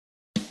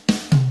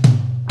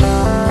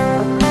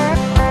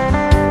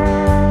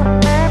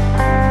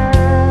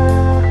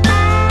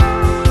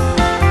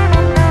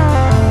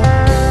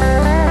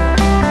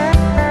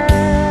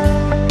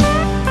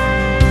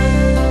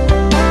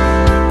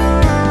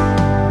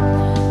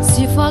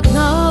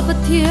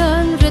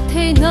pathian re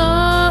theina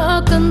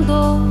kan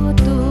do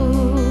tu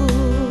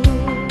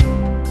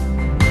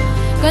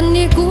kan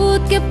ni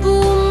kut ke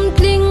pum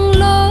tling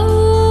lo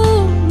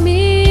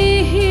mi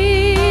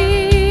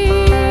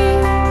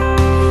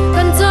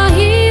kan cha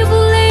hi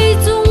vulei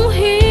chung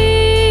hi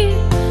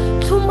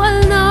thum al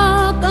na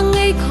ka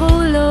ngei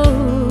kholo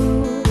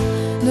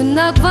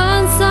Nunnaak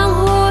Vansang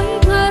hoi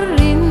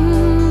ngarin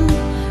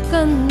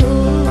kan u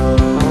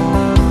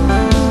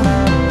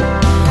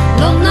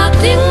lom nak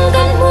ting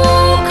kan mu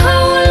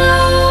khau lo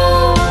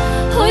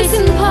hoi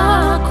sin pha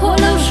kho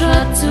lo sha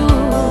chu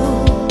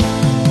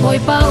hoi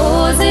pa o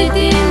zai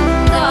tin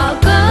da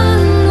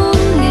kan nun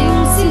ning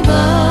sin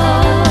ba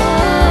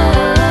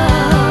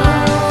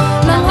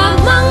nang a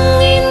mang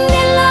in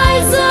ne lai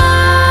za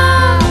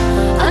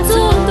a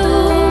chu tu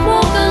mo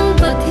kan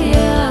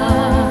pathia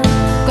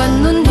kan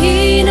nun hi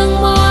nang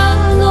ma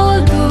no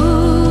du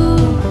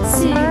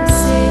si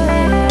se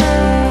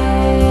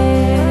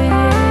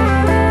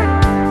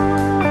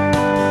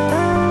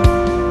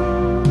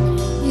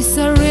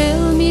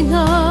Israel mi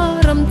na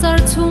ram tar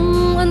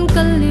chung an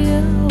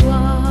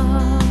kallewa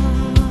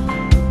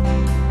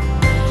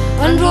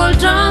an rol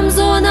tram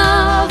zona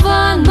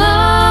van ma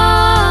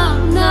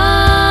na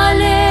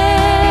le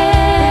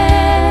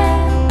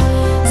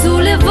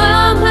zule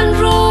vam an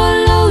rol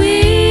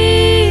lowi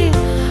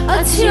a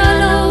chia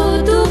lo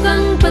tu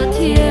kan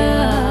pathia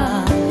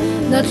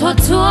na thot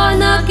chua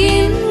na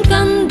kin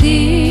kan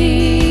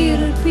dir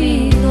pi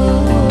go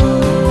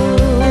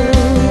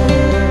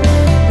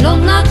lom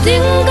nak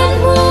ting kan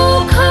mu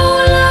khau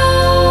lo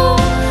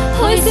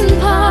hoi sin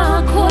pha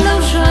kho lo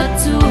sha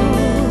chu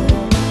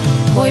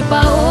hoi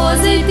pa o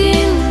zai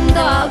tin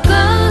da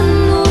kan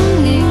nun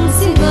ning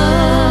sin ba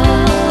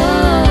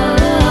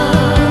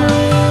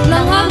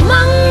nang a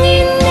mang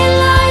in ne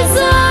lai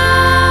za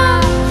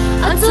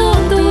a chu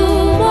tu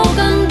mo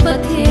kan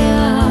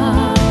pathia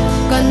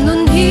kan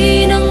nun hi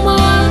nang ma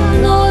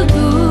no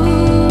du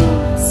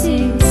si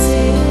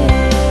se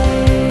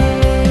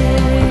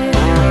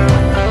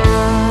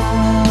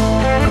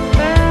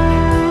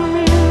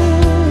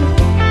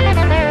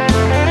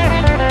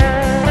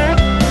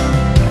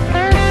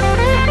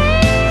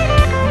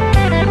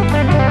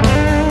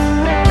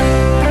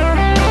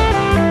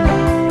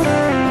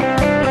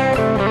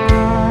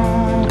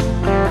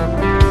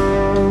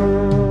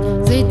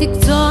zai tik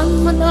chon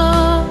man a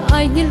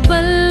ai nil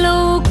bal lo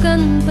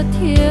kan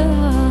pathia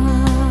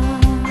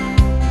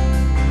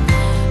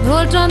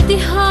rol tram ti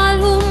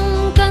halum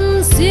kan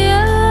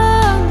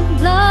siam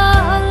la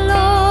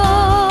lo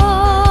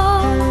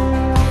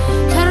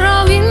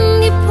tharawin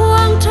ni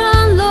phuang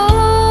than lo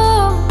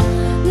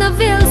na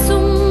vel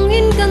sung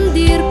in kan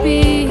dir pi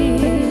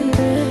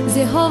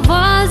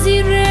Jehovah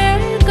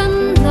Jireh kan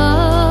na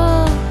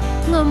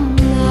ngam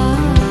na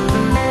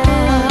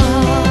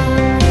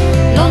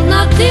lom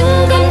nak ting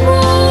kan mu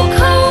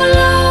khau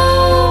lo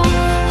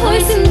hoi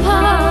sin pha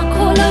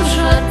kho lo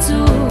sha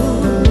chu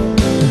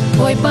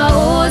hoi pa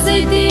o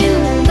zai tin